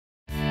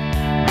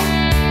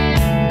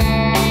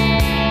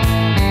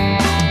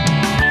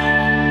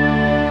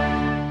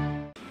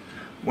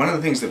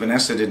the things that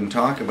Vanessa didn't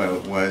talk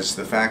about was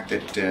the fact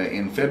that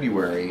in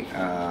February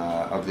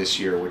of this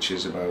year, which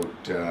is about,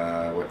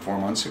 4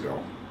 months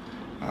ago,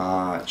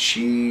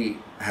 she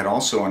had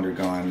also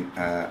undergone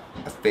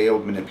a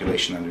failed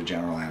manipulation under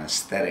general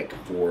anesthetic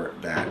for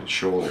that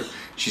shoulder.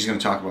 She's going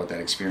to talk about that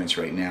experience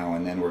right now,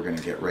 and then we're going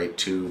to get right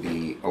to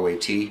the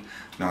OAT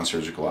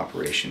non-surgical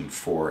operation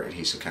for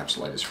adhesive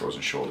capsulitis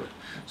frozen shoulder.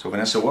 So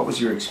Vanessa, what was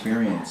your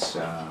experience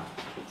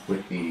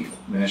with the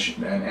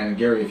and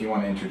Gary, if you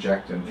want to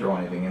interject and throw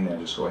anything in there,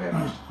 just go ahead.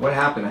 What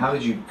happened? How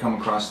did you come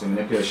across the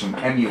manipulation,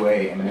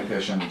 MUA, and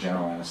manipulation under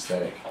general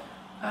anesthetic?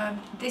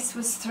 This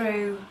was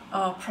through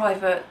our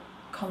private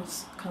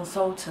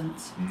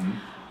consultant.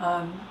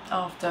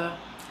 After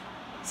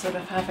sort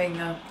of having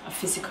a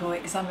physical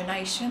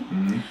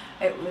examination.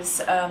 It was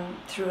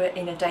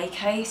in a day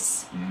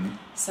case,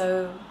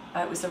 so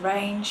it was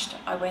arranged.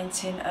 I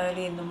went in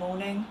early in the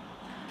morning.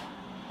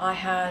 I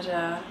had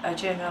a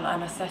general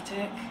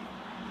anaesthetic.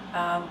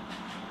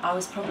 I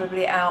was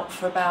probably out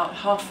for about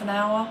half an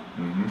hour,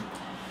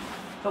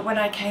 but when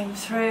I came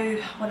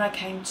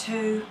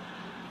to,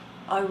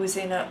 I was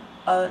in an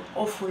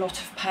awful lot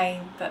of pain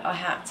that I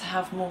had to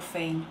have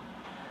morphine.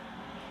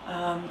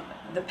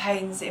 The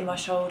pains in my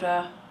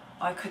shoulder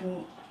I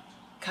couldn't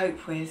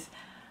cope with.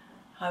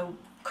 I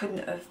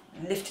couldn't have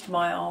lifted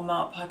my arm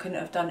up, I couldn't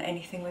have done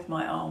anything with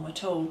my arm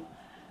at all.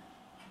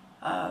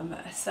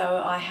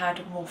 So I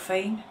had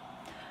morphine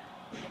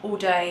all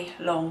day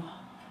long,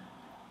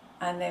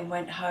 and then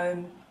went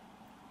home,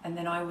 and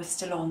then I was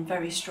still on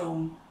very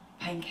strong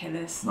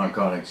painkillers.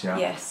 Narcotics, yeah.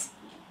 Yes.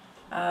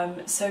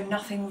 So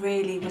nothing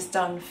really was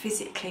done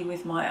physically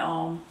with my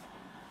arm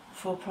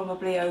for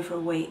probably over a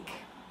week.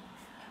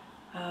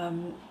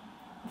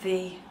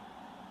 The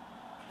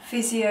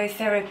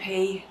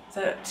physiotherapy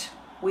that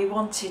we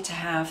wanted to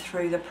have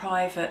through the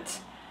private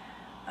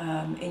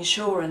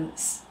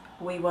insurance,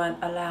 we weren't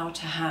allowed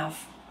to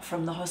have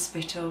from the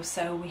hospital,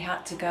 so we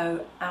had to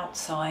go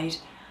outside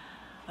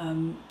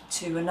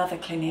to another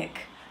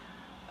clinic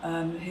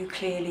who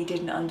clearly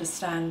didn't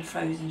understand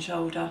frozen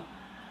shoulder,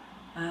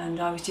 and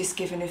I was just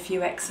given a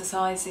few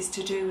exercises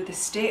to do with a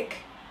stick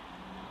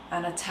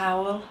and a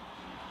towel.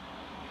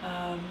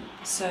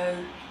 So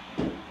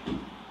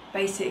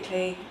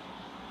basically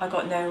I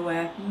got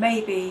nowhere.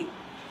 Maybe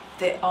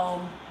the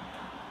arm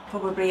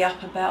probably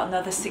up about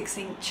another 6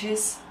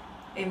 inches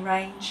in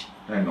range.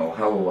 And a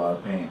hell of a lot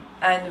of pain.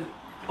 And an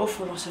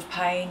awful lot of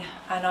pain,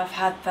 and I've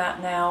had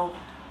that now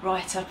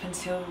right up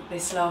until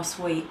this last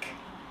week.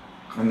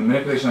 And the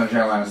manipulation of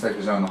general anesthetic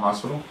was done in the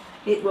hospital?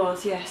 It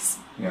was, yes.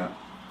 Yeah.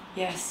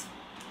 Yes.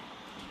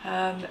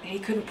 He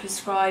couldn't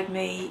prescribe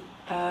me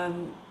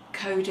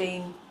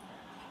codeine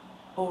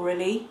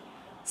orally,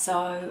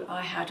 so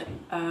I had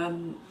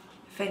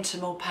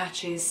fentanyl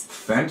patches.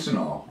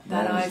 Fentanyl?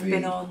 That I've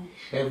been on.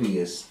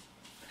 Heaviest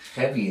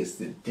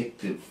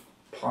addictive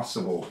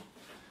possible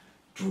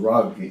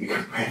drug that you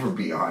could ever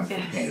be on for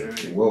pain.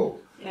 Whoa.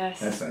 Yes.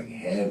 That's like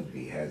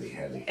heavy.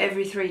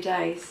 Every 3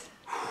 days.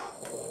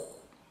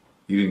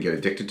 You didn't get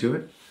addicted to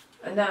it?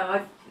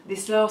 No,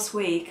 this last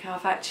week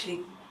I've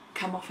actually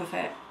come off of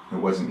it. It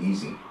wasn't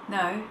easy.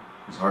 No.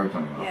 It was hard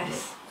coming off Yes. of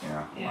it.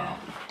 Yeah. Yeah.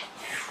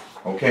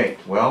 Wow. Okay,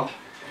 well,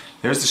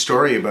 there's the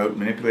story about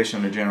manipulation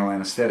under general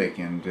anesthetic,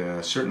 and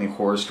certainly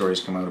horror stories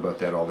come out about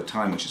that all the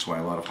time, which is why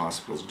a lot of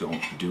hospitals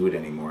don't do it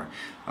anymore.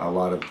 A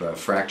lot of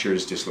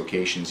fractures,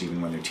 dislocations,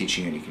 even when they're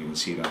teaching it, you can even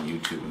see it on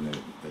YouTube, and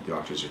the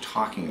doctors are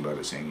talking about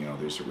it, saying, you know,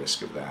 there's a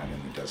risk of that,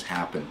 and it does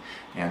happen.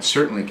 And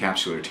certainly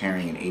capsular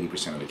tearing in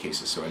 80% of the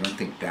cases, so I don't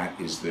think that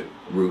is the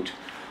route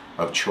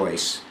of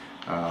choice.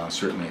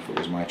 Certainly if it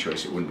was my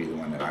choice, it wouldn't be the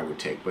one that I would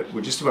take. But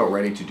we're just about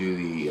ready to do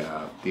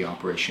the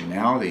operation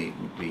now, the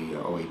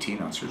OAT,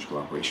 non-surgical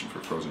operation for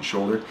frozen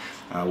shoulder,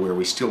 where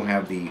we still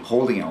have the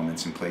holding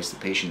elements in place. The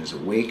patient is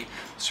awake.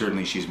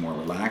 Certainly she's more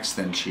relaxed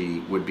than she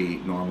would be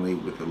normally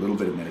with a little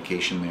bit of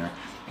medication there,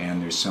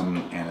 and there's some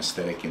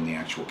anesthetic in the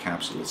actual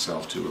capsule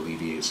itself to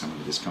alleviate some of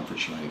the discomfort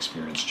she might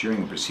experience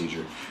during the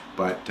procedure.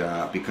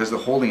 But because the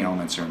holding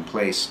elements are in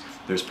place,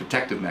 there's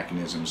protective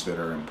mechanisms that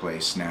are in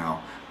place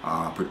now,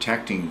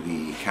 protecting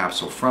the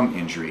capsule from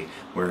injury,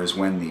 whereas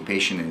when the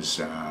patient is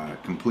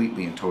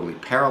completely and totally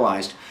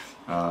paralyzed,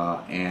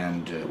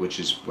 which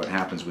is what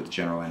happens with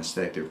general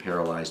anesthetic, they're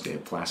paralyzed, they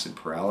have flaccid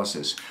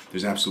paralysis,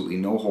 there's absolutely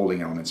no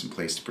holding elements in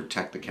place to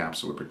protect the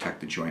capsule or protect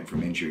the joint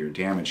from injury or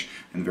damage,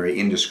 and very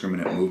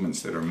indiscriminate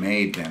movements that are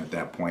made then at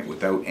that point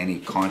without any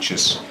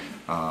conscious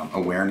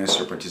awareness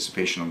or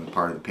participation on the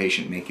part of the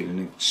patient make it an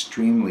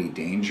extremely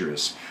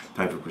dangerous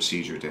type of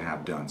procedure to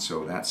have done.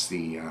 So that's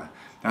the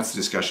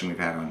discussion we've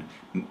had on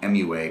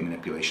MUA,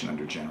 manipulation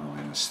under general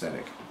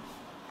anesthetic.